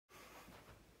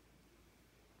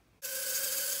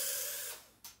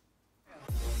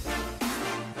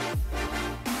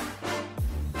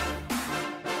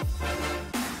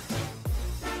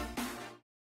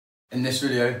In this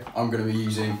video, I'm going to be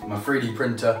using my 3D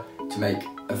printer to make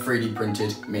a 3D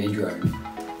printed mini drone.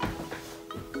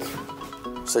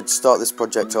 So to start this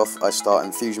project off, I start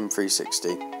in Fusion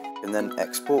 360 and then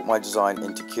export my design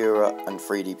into Cura and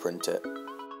 3D print it.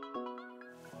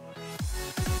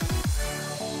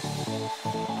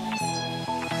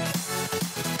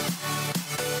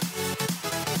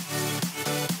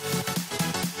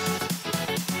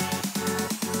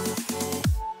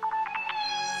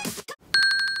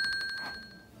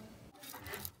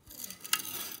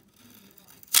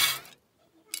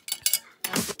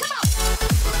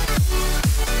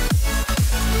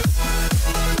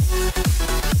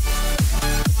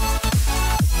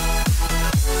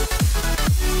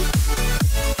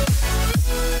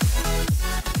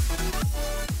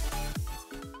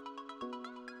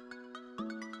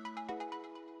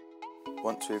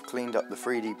 Once we've cleaned up the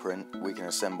 3D print, we can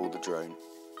assemble the drone.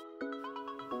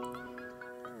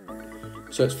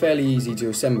 So it's fairly easy to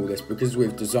assemble this because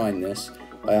we've designed this.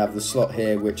 I have the slot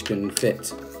here which can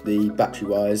fit the battery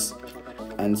wires,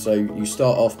 and so you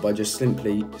start off by just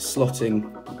simply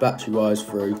slotting the battery wires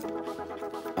through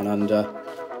and under,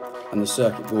 and the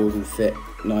circuit board will fit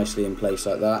nicely in place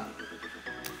like that.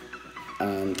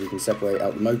 And we can separate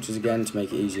out the motors again to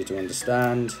make it easier to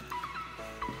understand.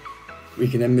 We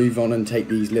can then move on and take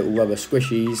these little rubber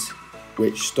squishies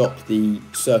which stop the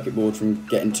circuit board from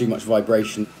getting too much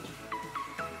vibration.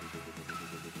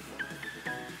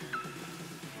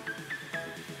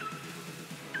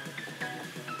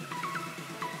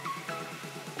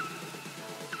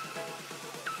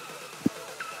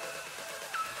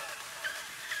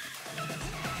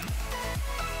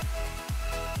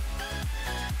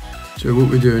 So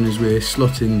what we're doing is we're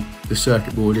slotting the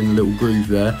circuit board in a little groove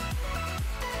there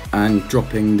and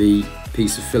dropping the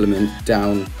piece of filament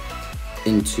down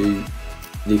into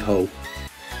the hole.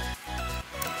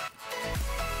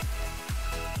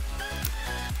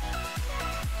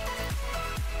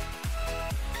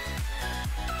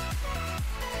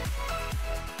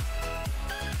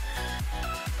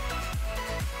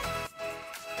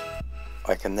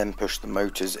 I can then push the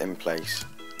motors in place.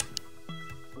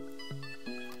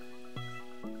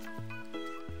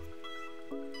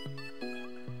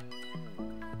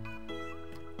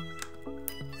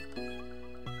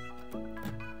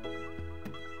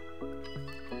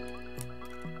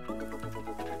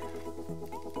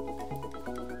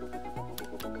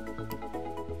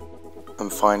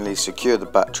 And finally secure the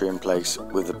battery in place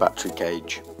with the battery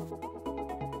cage.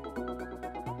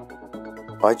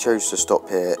 I chose to stop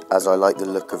here as I like the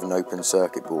look of an open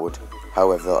circuit board,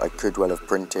 however I could well have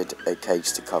printed a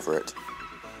case to cover it.